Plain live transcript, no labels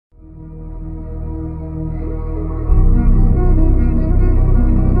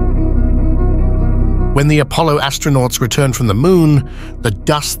When the Apollo astronauts returned from the moon, the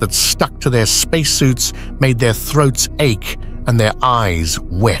dust that stuck to their spacesuits made their throats ache and their eyes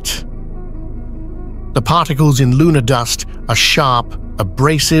wet. The particles in lunar dust are sharp,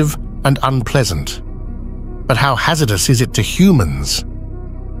 abrasive, and unpleasant. But how hazardous is it to humans?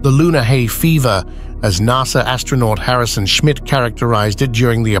 The lunar hay fever, as NASA astronaut Harrison Schmitt characterized it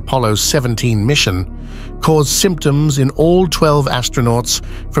during the Apollo 17 mission, caused symptoms in all 12 astronauts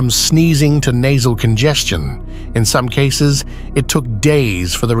from sneezing to nasal congestion. In some cases, it took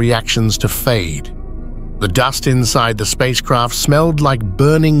days for the reactions to fade. The dust inside the spacecraft smelled like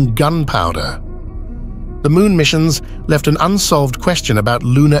burning gunpowder. The moon missions left an unsolved question about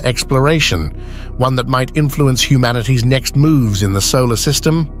lunar exploration, one that might influence humanity's next moves in the solar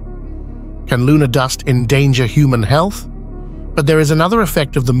system. Can lunar dust endanger human health? But there is another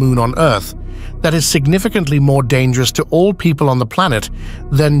effect of the moon on Earth that is significantly more dangerous to all people on the planet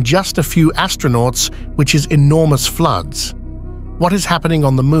than just a few astronauts, which is enormous floods. What is happening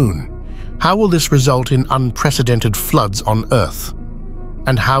on the moon? How will this result in unprecedented floods on Earth?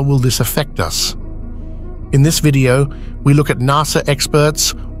 And how will this affect us? In this video, we look at NASA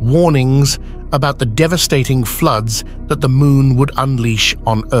experts' warnings about the devastating floods that the moon would unleash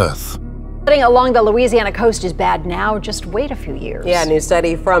on Earth. Flooding along the Louisiana coast is bad now. Just wait a few years. Yeah, a new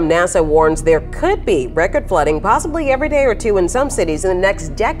study from NASA warns there could be record flooding, possibly every day or two in some cities in the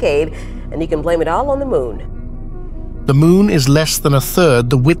next decade, and you can blame it all on the moon. The moon is less than a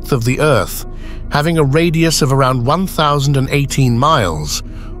third the width of the Earth, having a radius of around 1,018 miles,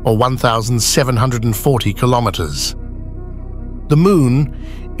 or 1,740 kilometers. The moon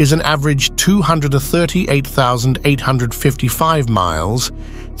is an average 238,855 miles,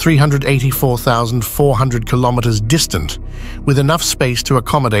 384,400 kilometers distant, with enough space to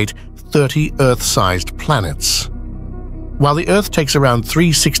accommodate 30 Earth-sized planets. While the Earth takes around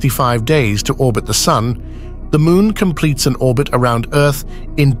 365 days to orbit the Sun, the moon completes an orbit around Earth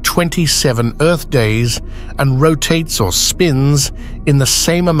in 27 Earth days and rotates or spins in the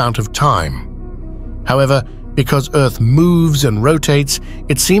same amount of time. However, because Earth moves and rotates,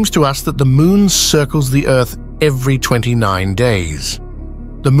 it seems to us that the moon circles the Earth every 29 days.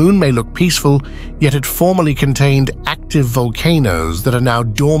 The moon may look peaceful, yet it formerly contained active volcanoes that are now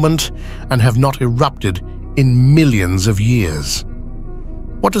dormant and have not erupted in millions of years.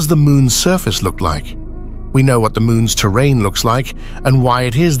 What does the moon's surface look like? We know what the moon's terrain looks like and why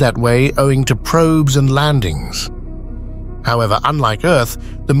it is that way owing to probes and landings. However, unlike Earth,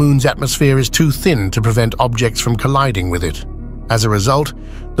 the moon's atmosphere is too thin to prevent objects from colliding with it. As a result,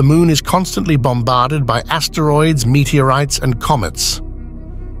 the moon is constantly bombarded by asteroids, meteorites, and comets.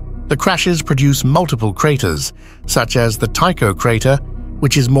 The crashes produce multiple craters, such as the Tycho crater,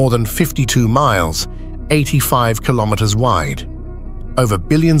 which is more than 52 miles, 85 kilometers wide. Over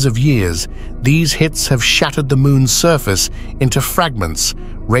billions of years, these hits have shattered the moon's surface into fragments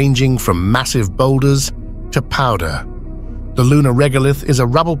ranging from massive boulders to powder. The lunar regolith is a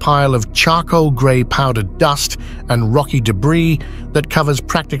rubble pile of charcoal-gray powdered dust and rocky debris that covers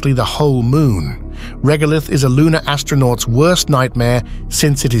practically the whole moon. Regolith is a lunar astronaut's worst nightmare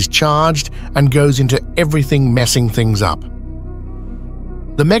since it is charged and goes into everything, messing things up.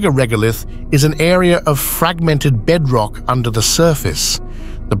 The megaregolith is an area of fragmented bedrock under the surface.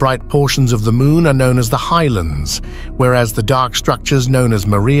 The bright portions of the moon are known as the highlands, whereas the dark structures known as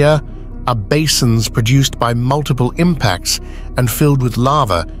maria are basins produced by multiple impacts and filled with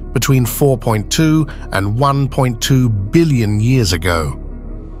lava between 4.2 and 1.2 billion years ago.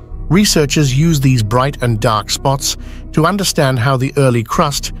 Researchers use these bright and dark spots to understand how the early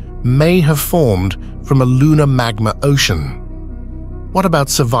crust may have formed from a lunar magma ocean. What about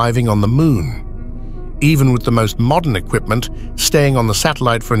surviving on the moon? Even with the most modern equipment, staying on the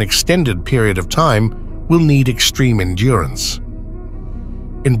satellite for an extended period of time will need extreme endurance.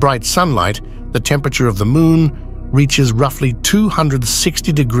 In bright sunlight, the temperature of the moon reaches roughly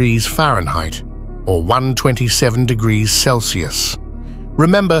 260 degrees Fahrenheit, or 127 degrees Celsius.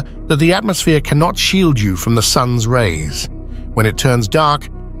 Remember that the atmosphere cannot shield you from the sun's rays. When it turns dark,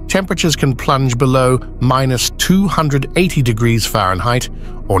 temperatures can plunge below minus 280 degrees Fahrenheit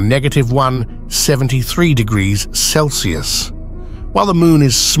or negative 173 degrees Celsius. While the moon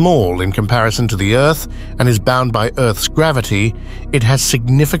is small in comparison to the Earth and is bound by Earth's gravity, it has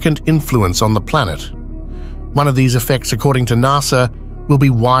significant influence on the planet. One of these effects, according to NASA, will be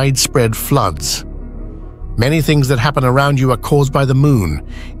widespread floods. Many things that happen around you are caused by the moon,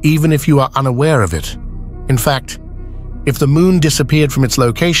 even if you are unaware of it. In fact, if the moon disappeared from its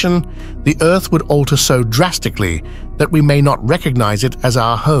location, the Earth would alter so drastically that we may not recognize it as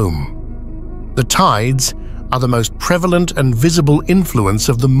our home. The tides are the most prevalent and visible influence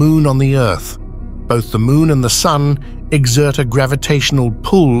of the moon on the Earth. both the moon and the sun exert a gravitational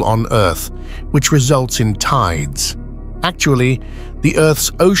pull on Earth, which results in tides. Actually, the Earth's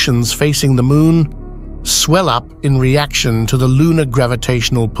oceans facing the moon swell up in reaction to the lunar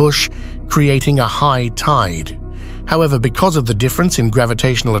gravitational push, creating a high tide. However, because of the difference in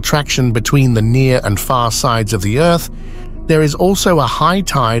gravitational attraction between the near and far sides of the Earth, there is also a high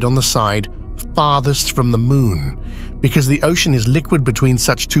tide on the side farthest from the moon. Because the ocean is liquid between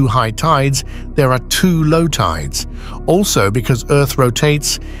such two high tides, there are two low tides. Also, because Earth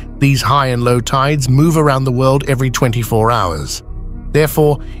rotates, these high and low tides move around the world every 24 hours.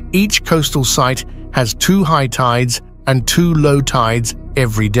 Therefore, each coastal site has two high tides and two low tides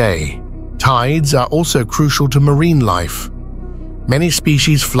every day. Tides are also crucial to marine life. Many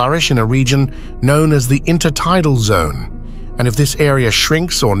species flourish in a region known as the intertidal zone, and if this area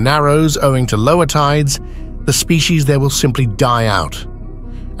shrinks or narrows owing to lower tides, the species there will simply die out.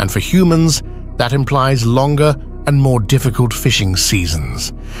 And for humans, that implies longer and more difficult fishing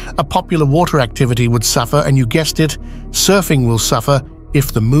seasons. A popular water activity would suffer, and you guessed it, surfing will suffer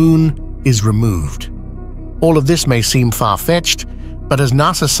if the moon is removed. All of this may seem far-fetched, but as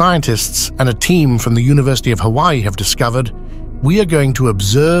NASA scientists and a team from the University of Hawaii have discovered, we are going to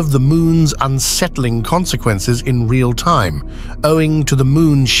observe the moon's unsettling consequences in real time, owing to the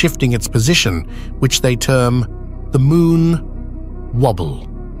moon shifting its position, which they term the moon wobble.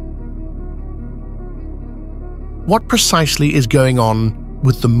 What precisely is going on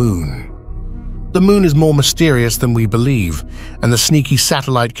with the moon? The moon is more mysterious than we believe, and the sneaky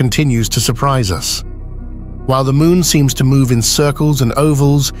satellite continues to surprise us. While the moon seems to move in circles and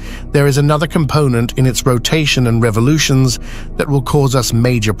ovals, there is another component in its rotation and revolutions that will cause us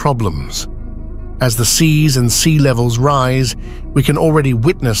major problems. As the seas and sea levels rise, we can already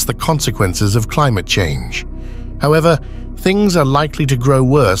witness the consequences of climate change. However, things are likely to grow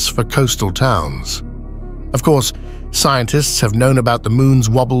worse for coastal towns. Of course, scientists have known about the moon's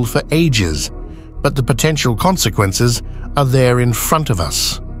wobble for ages, but the potential consequences are there in front of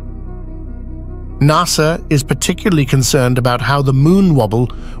us. NASA is particularly concerned about how the moon wobble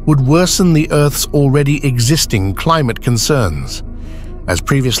would worsen the Earth's already existing climate concerns. As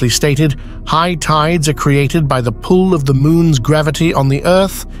previously stated, high tides are created by the pull of the moon's gravity on the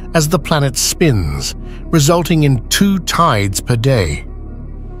Earth as the planet spins, resulting in 2 tides per day.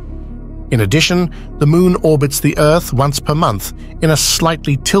 In addition, the moon orbits the Earth once per month in a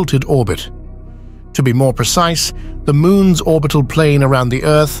slightly tilted orbit. To be more precise, the moon's orbital plane around the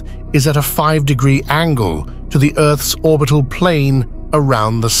Earth is at a 5-degree angle to the Earth's orbital plane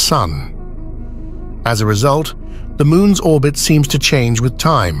around the Sun. As a result, the moon's orbit seems to change with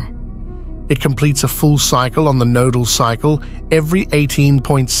time. It completes a full cycle on the nodal cycle every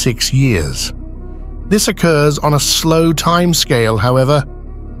 18.6 years. This occurs on a slow time scale, however.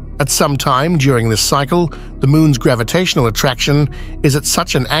 At some time during this cycle, the moon's gravitational attraction is at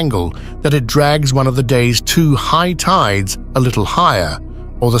such an angle that it drags one of the day's 2 high tides a little higher,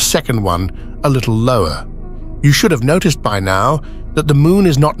 or the second one a little lower. You should have noticed by now that the moon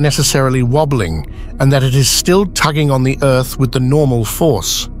is not necessarily wobbling and that it is still tugging on the Earth with the normal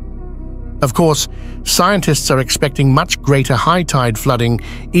force. Of course, scientists are expecting much greater high tide flooding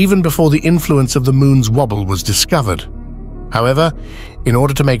even before the influence of the moon's wobble was discovered. However, in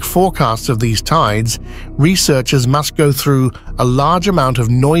order to make forecasts of these tides, researchers must go through a large amount of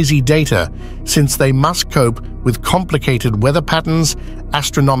noisy data since they must cope with complicated weather patterns,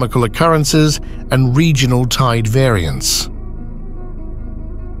 astronomical occurrences, and regional tide variance.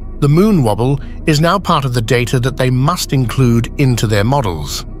 The moon wobble is now part of the data that they must include into their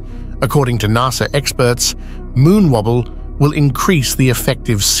models. According to NASA experts, moon wobble will increase the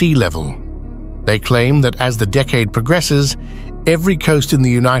effective sea level. They claim that as the decade progresses, every coast in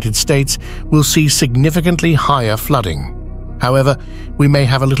the United States will see significantly higher flooding. However, we may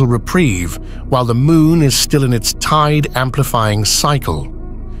have a little reprieve while the moon is still in its tide-amplifying cycle.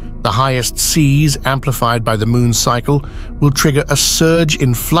 The highest seas amplified by the moon cycle will trigger a surge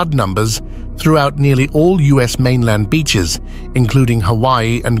in flood numbers throughout nearly all U.S. mainland beaches, including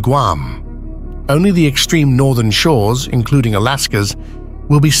Hawaii and Guam. Only the extreme northern shores, including Alaska's,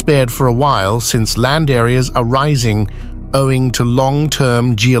 will be spared for a while since land areas are rising owing to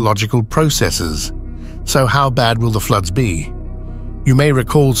long-term geological processes. So how bad will the floods be? You may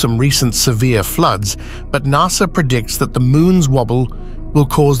recall some recent severe floods, but NASA predicts that the moon's wobble will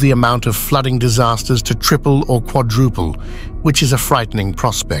cause the amount of flooding disasters to triple or quadruple, which is a frightening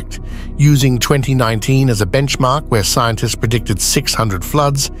prospect. Using 2019 as a benchmark where scientists predicted 600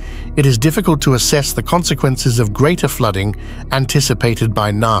 floods, it is difficult to assess the consequences of greater flooding anticipated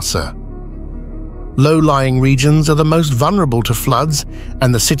by NASA. Low-lying regions are the most vulnerable to floods,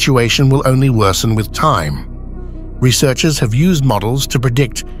 and the situation will only worsen with time. Researchers have used models to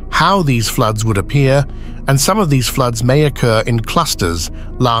predict how these floods would appear, and some of these floods may occur in clusters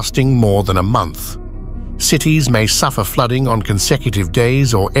lasting more than a month. Cities may suffer flooding on consecutive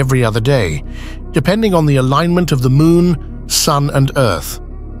days or every other day, depending on the alignment of the moon, sun, and earth.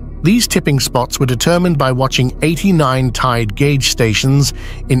 These tipping spots were determined by watching 89 tide gauge stations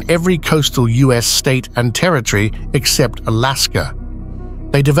in every coastal U.S. state and territory except Alaska.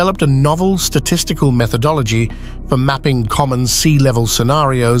 They developed a novel statistical methodology for mapping common sea level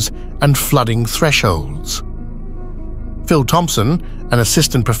scenarios and flooding thresholds. Phil Thompson, an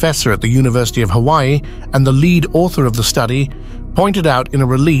assistant professor at the University of Hawaii and the lead author of the study, pointed out in a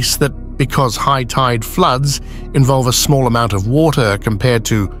release that because high tide floods involve a small amount of water compared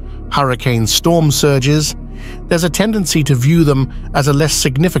to hurricane storm surges, there's a tendency to view them as a less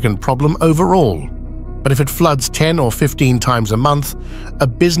significant problem overall. But if it floods 10 or 15 times a month, a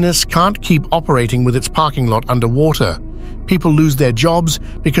business can't keep operating with its parking lot underwater. People lose their jobs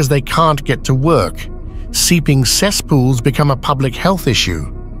because they can't get to work. Seeping cesspools become a public health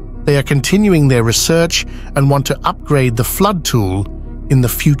issue. They are continuing their research and want to upgrade the flood tool in the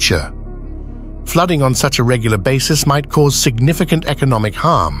future. Flooding on such a regular basis might cause significant economic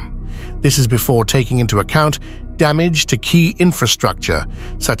harm. This is before taking into account damage to key infrastructure,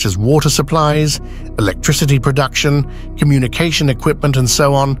 such as water supplies, electricity production, communication equipment, and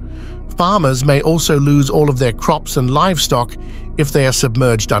so on. Farmers may also lose all of their crops and livestock if they are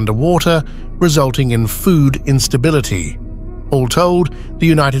submerged underwater, resulting in food instability. All told, the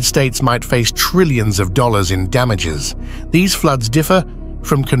United States might face trillions of dollars in damages. These floods differ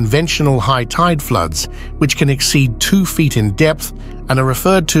from conventional high tide floods, which can exceed 2 feet in depth and are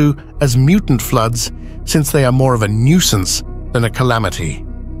referred to as mutant floods since they are more of a nuisance than a calamity.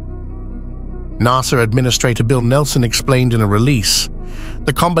 NASA Administrator Bill Nelson explained in a release,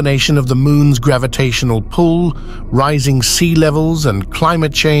 "The combination of the moon's gravitational pull, rising sea levels, and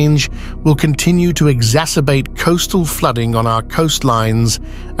climate change will continue to exacerbate coastal flooding on our coastlines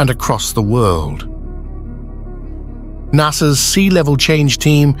and across the world." NASA's Sea Level Change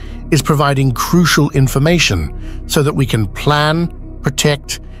team is providing crucial information so that we can plan,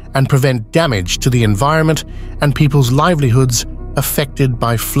 protect, and prevent damage to the environment and people's livelihoods affected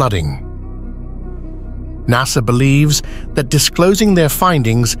by flooding. NASA believes that disclosing their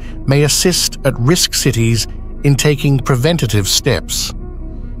findings may assist at-risk cities in taking preventative steps.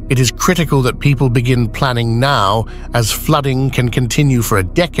 It is critical that people begin planning now, as flooding can continue for a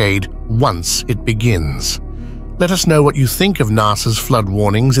decade once it begins. Let us know what you think of NASA's flood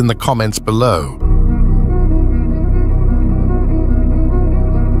warnings in the comments below.